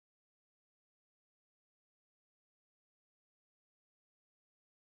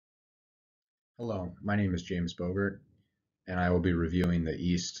Hello, my name is James Bogert, and I will be reviewing the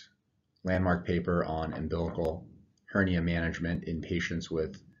East landmark paper on umbilical hernia management in patients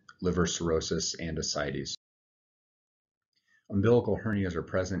with liver cirrhosis and ascites. Umbilical hernias are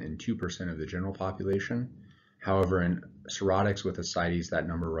present in 2% of the general population. However, in cirrhotics with ascites, that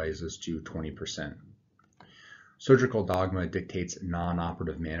number rises to 20%. Surgical dogma dictates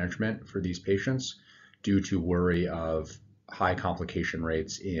non-operative management for these patients due to worry of high complication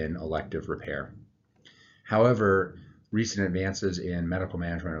rates in elective repair. However, recent advances in medical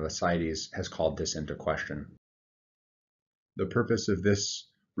management of ascites has called this into question. The purpose of this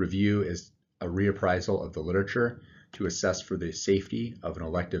review is a reappraisal of the literature to assess for the safety of an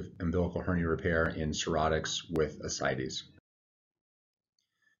elective umbilical hernia repair in cirrhotics with ascites.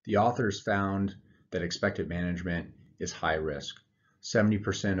 The authors found that expected management is high risk.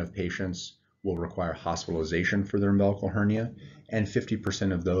 70% of patients will require hospitalization for their umbilical hernia, and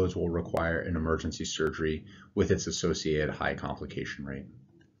 50% of those will require an emergency surgery with its associated high complication rate.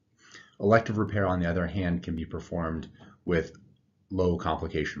 Elective repair, on the other hand, can be performed with low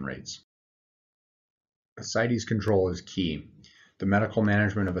complication rates. Ascites control is key. The medical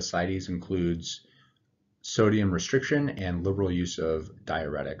management of ascites includes sodium restriction and liberal use of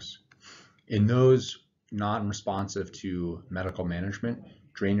diuretics. In those non-responsive to medical management,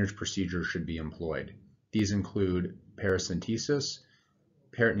 drainage procedures should be employed. These include paracentesis,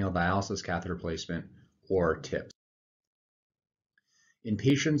 peritoneal dialysis catheter placement, or TIPS. In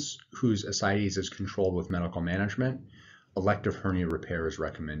patients whose ascites is controlled with medical management, elective hernia repair is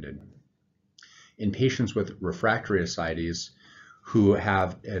recommended. In patients with refractory ascites who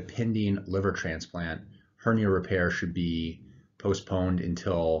have a pending liver transplant, hernia repair should be postponed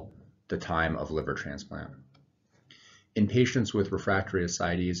until the time of liver transplant. In patients with refractory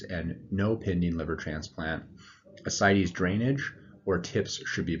ascites and no pending liver transplant, ascites drainage or TIPS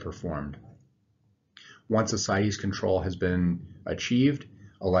should be performed. Once ascites control has been achieved,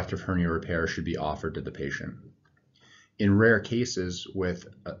 elective hernia repair should be offered to the patient. In rare cases with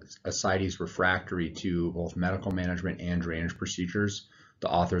ascites refractory to both medical management and drainage procedures, the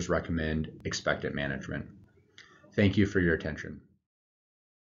authors recommend expectant management. Thank you for your attention.